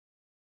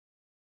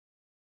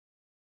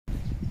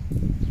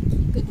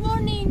Good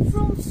morning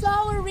from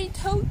flowery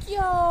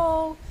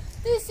Tokyo.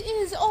 This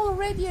is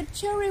already a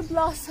cherry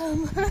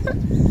blossom.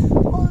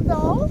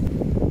 although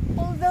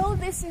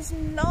this is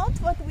not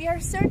what we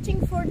are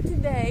searching for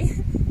today.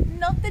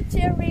 Not the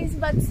cherries,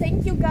 but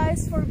thank you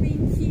guys for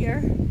being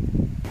here.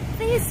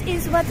 This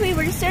is what we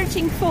were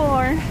searching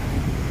for.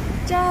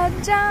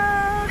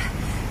 Ja-ja!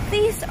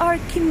 These are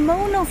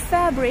kimono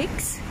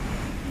fabrics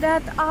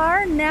that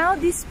are now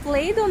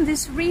displayed on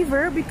this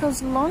river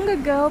because long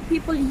ago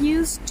people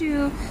used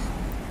to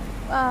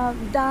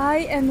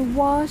dye and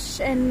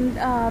wash and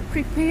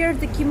prepare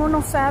the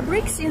kimono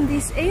fabrics in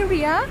this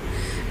area,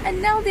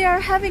 and now they are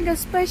having a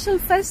special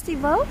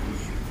festival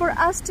for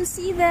us to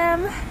see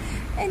them.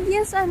 And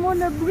yes, I'm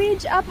on a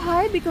bridge up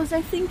high because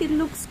I think it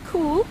looks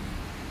cool,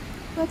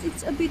 but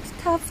it's a bit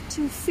tough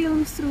to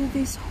film through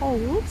these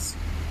holes.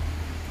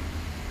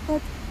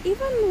 But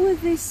even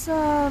with this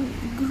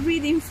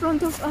grid in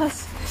front of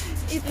us,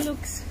 it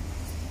looks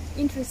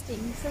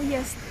interesting. So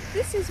yes,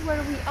 this is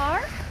where we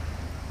are.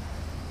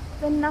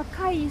 The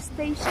Nakai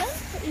station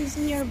is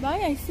nearby.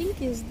 I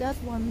think is that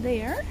one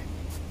there.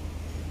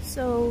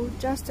 So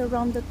just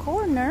around the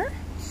corner.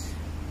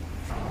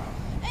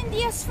 And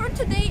yes, for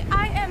today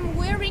I am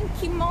wearing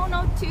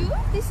kimono too.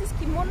 This is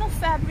kimono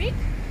fabric.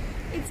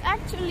 It's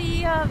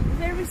actually a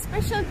very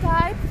special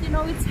type. You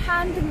know, it's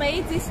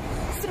handmade. This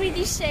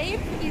 3D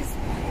shape is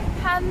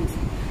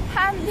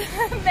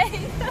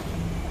handmade.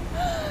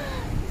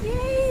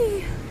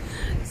 Yay!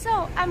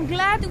 So I'm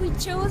glad we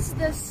chose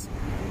this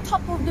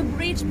top of the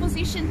bridge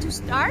position to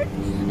start,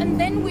 and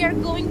then we are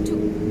going to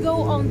go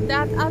on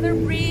that other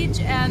bridge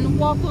and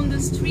walk on the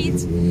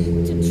streets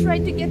to try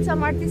to get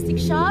some artistic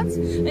shots.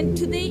 And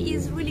today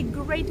is really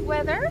great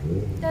weather,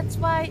 that's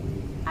why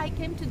I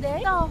came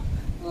today. So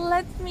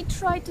let me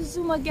try to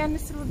zoom again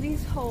through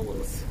these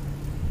holes.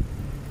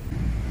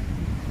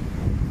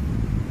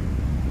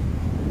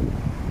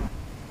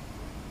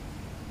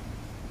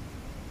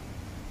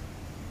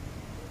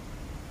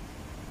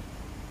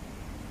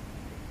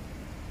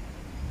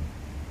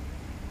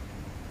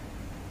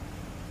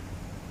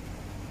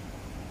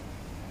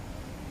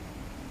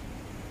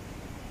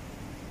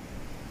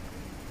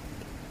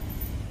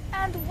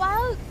 And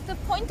while the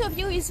point of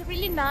view is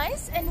really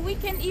nice, and we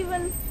can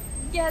even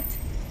get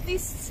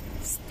this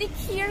stick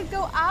here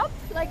go up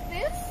like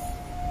this.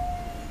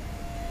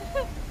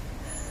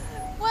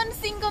 One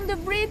thing on the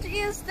bridge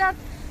is that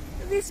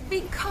these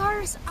big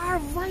cars are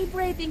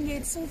vibrating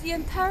it, so the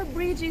entire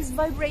bridge is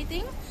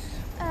vibrating,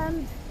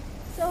 and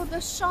so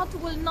the shot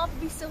will not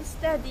be so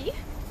steady.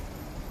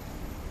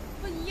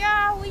 But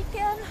yeah, we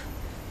can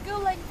go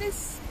like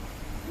this.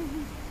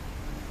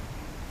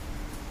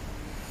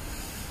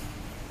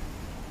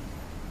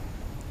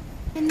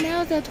 And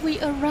now that we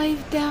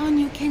arrived down,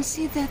 you can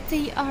see that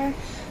they are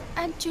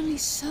actually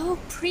so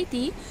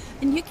pretty,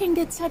 and you can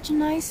get such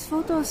nice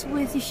photos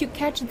with if you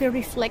catch the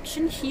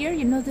reflection here,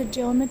 you know, the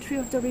geometry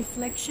of the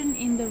reflection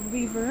in the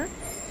river.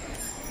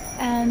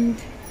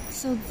 And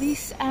so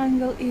this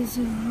angle is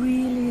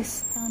really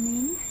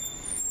stunning,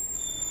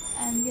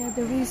 and yeah,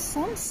 there is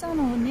some sun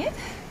on it.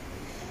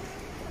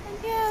 And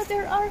yeah,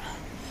 there are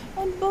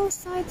on both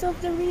sides of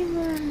the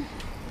river,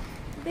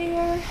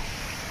 there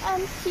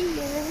and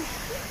here.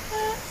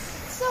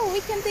 So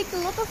we can take a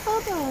lot of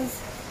photos.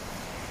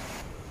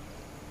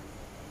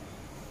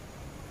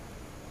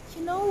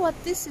 You know what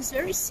this is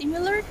very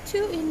similar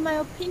to, in my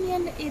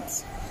opinion?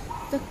 It's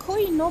the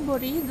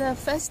Koi-Nobori, the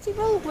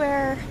festival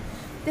where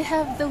they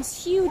have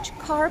those huge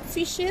carp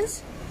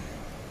fishes,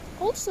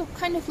 also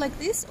kind of like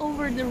this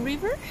over the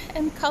river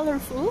and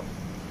colorful.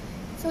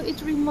 So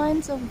it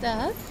reminds of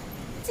that.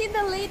 See,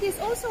 the lady is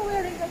also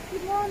wearing a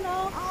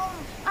kimono.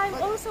 I'm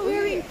also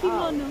wearing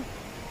kimono.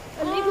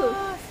 A little.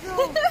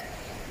 So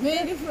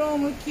made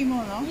from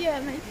kimono? Yeah,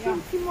 made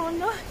from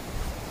kimono.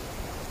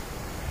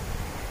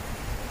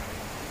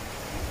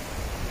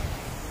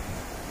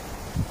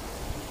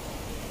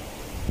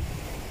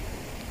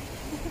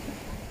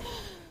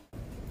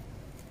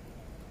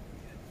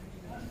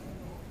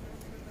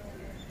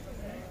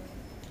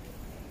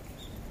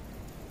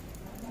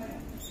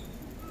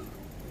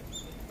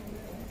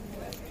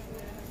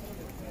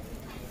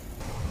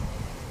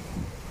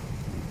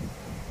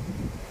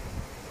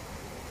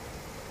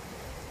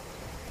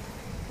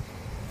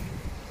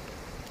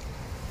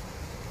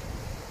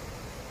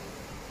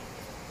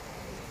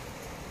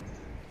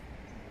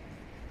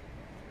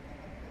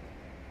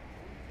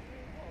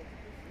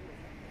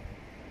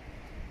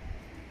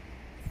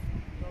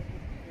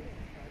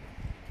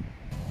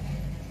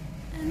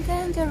 And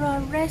then there are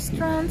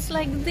restaurants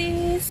like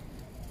this,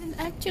 and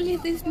actually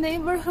this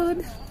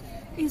neighborhood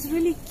is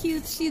really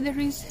cute. See, there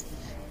is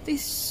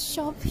this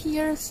shop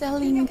here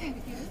selling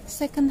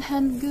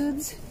second-hand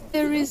goods.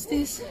 There is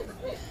this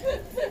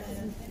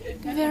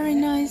very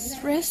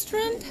nice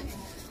restaurant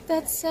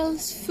that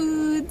sells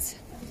foods,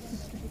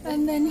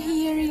 and then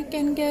here you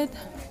can get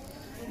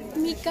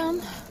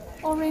mikan,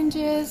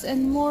 oranges,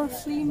 and more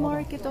flea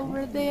market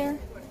over there.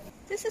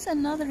 This is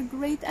another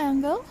great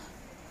angle.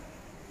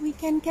 We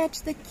can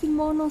catch the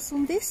kimonos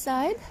on this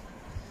side,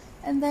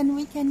 and then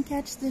we can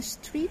catch the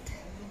street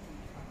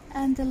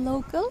and the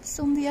locals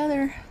on the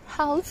other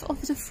half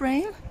of the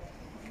frame.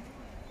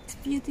 It's a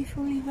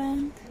beautiful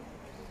event.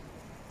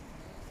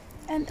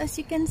 And as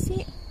you can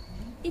see,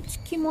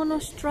 each kimono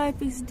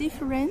stripe is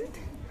different.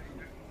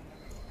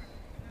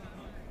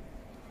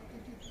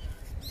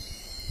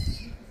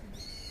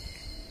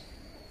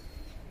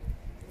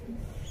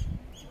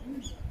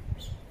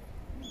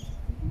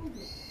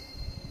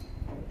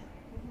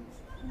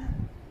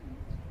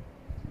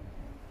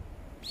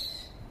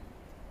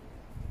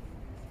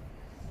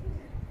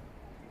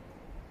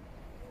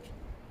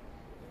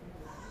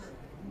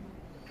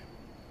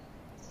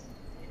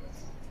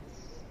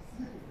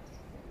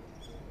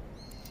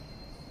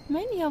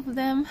 Many of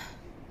them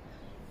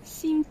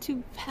seem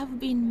to have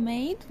been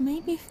made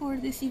maybe for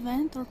this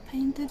event or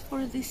painted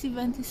for this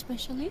event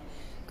especially,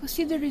 because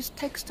see, there is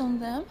text on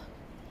them.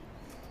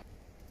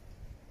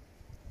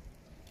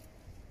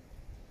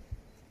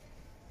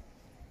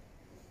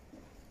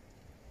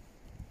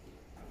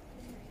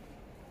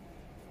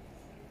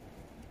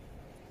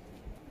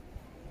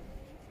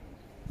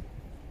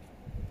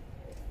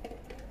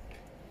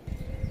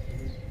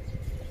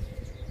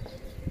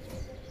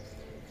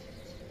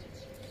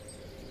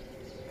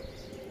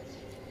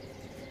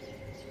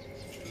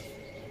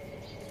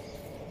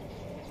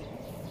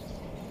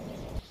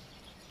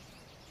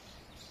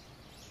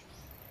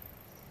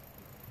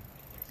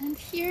 And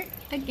here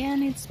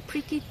again it's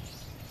pretty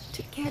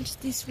to catch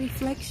this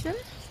reflection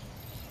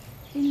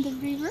in the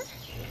river.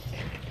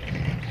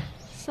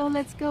 So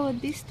let's go a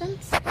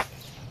distance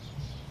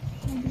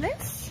like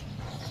this.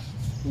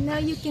 Now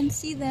you can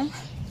see them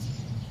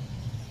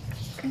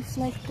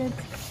reflected.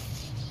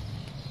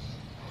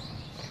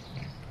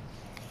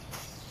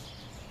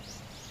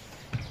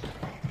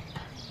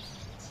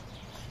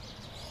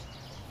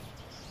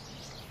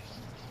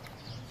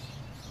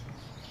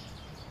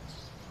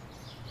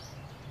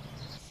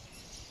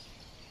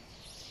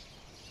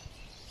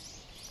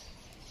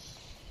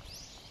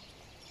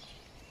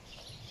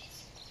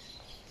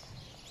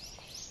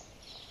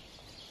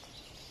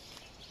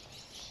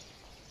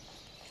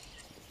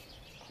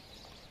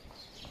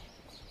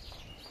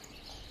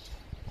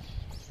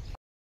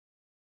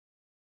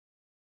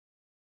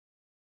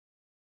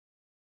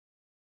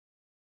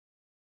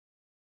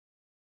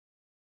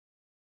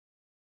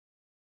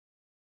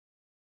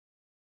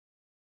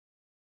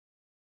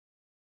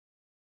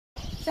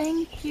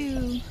 Thank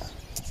you.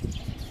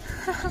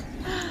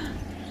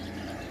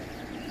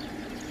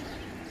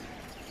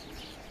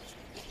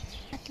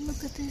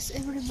 Look at this,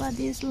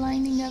 everybody is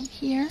lining up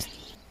here.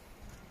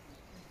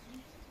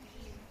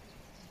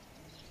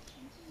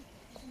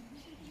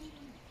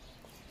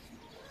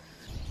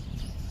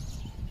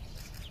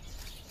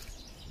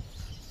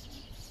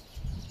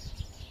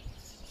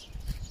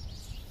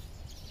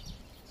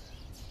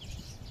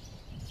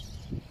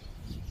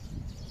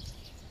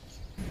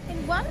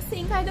 One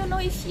thing, I don't know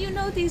if you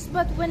know this,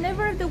 but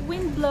whenever the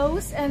wind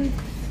blows and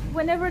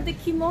whenever the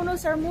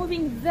kimonos are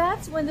moving,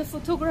 that's when the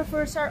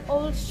photographers are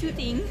all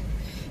shooting.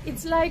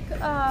 It's like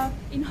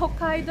in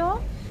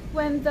Hokkaido,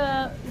 when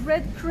the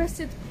Red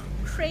Crested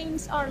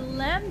Cranes are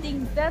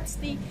landing, that's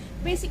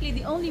basically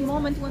the only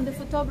moment when the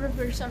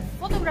photographers are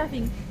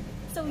photographing.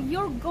 So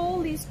your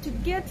goal is to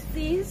get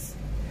these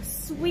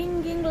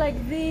swinging like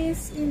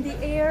this in the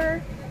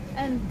air,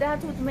 and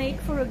that would make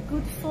for a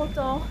good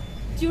photo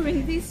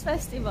during this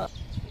festival.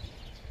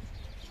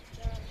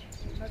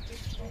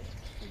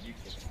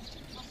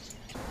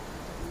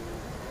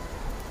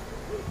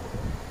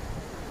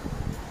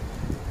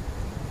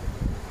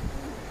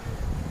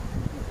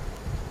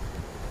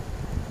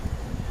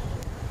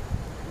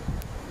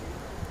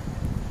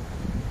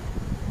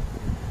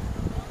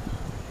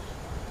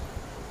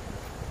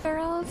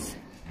 Girls,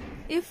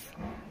 if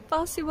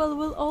possible,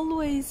 will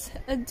always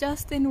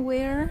adjust and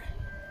wear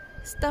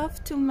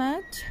stuff to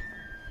match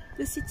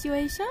the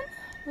situation.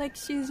 Like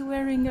she's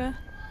wearing a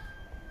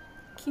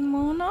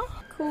kimono,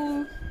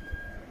 cool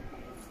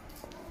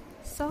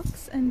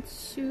socks and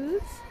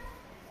shoes.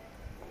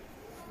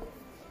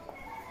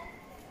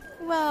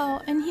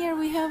 Wow, and here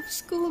we have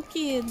school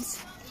kids,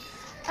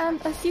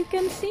 and as you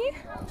can see,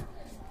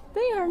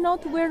 they are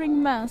not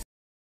wearing masks.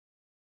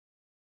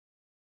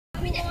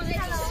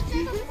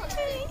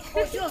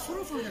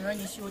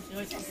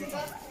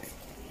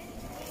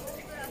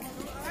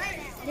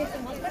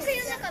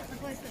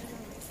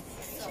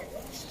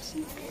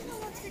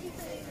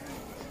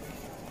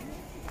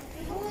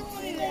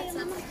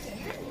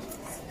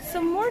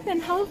 So more than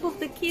half of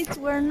the kids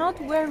were not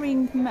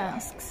wearing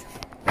masks.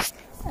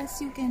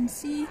 As you can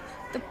see,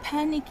 the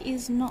panic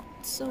is not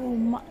so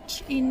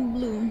much in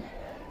bloom,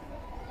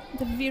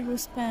 the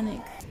virus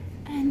panic.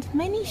 And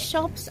many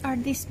shops are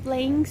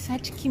displaying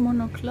such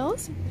kimono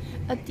clothes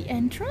at the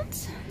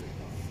entrance.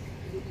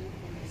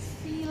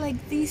 See,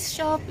 like this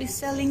shop is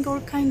selling all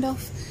kind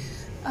of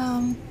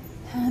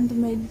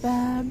handmade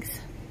bags,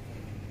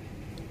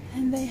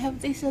 and they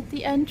have this at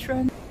the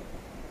entrance.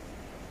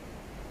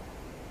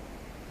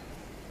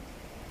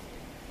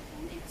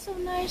 And it's so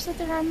nice nice that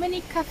there are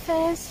many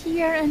cafes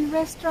here and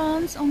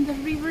restaurants on the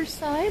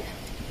riverside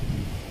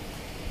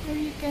where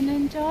you can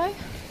enjoy.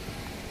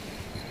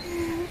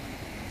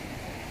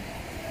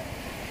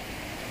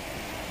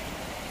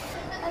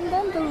 And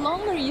then the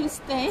longer you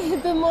stay,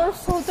 the more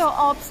photo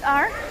ops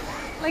are.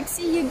 Like,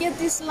 see, you get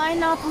this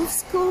lineup of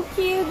school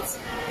kids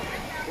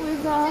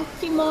with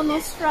kimono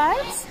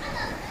stripes.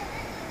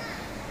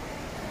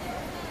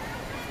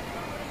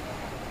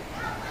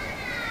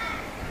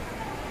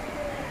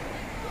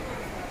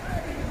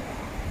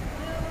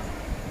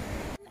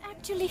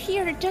 Actually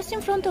here, just in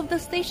front of the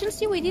station,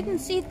 see, we didn't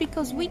see it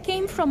because we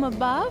came from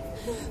above,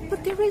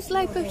 but there is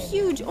like a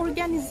huge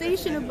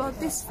organization about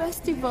this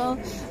festival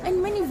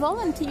and many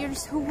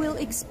volunteers who will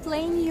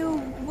explain you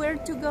where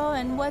to go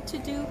and what to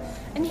do.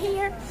 And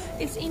here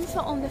is info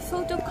on the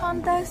photo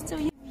contest, so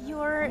you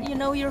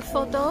have your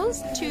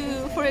photos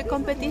for a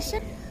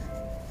competition.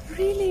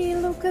 Really,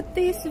 look at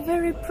this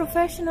very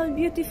professional,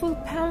 beautiful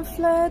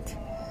pamphlet.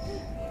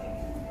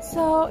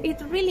 So it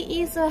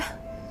really is a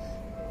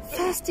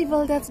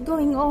festival that's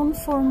going on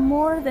for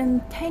more than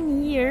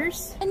 10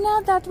 years. And now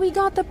that we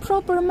got a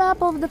proper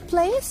map of the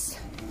place,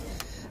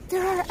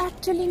 there are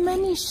actually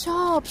many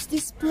shops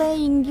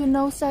displaying,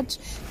 such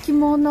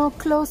kimono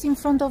clothes in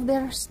front of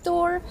their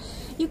store.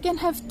 You can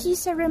have tea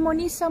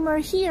ceremony somewhere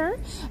here,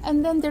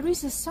 and then there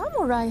is a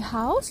samurai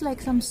house,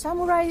 like some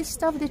samurai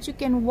stuff that you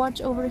can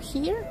watch over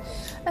here.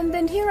 And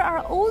then here are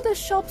all the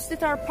shops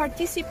that are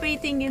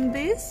participating in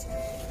this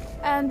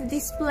and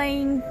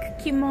displaying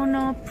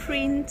kimono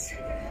print.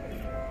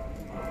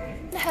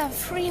 Have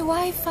free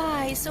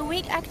Wi-Fi, so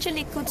we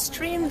actually could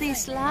stream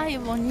this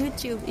live on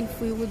YouTube if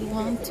we would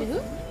want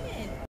to.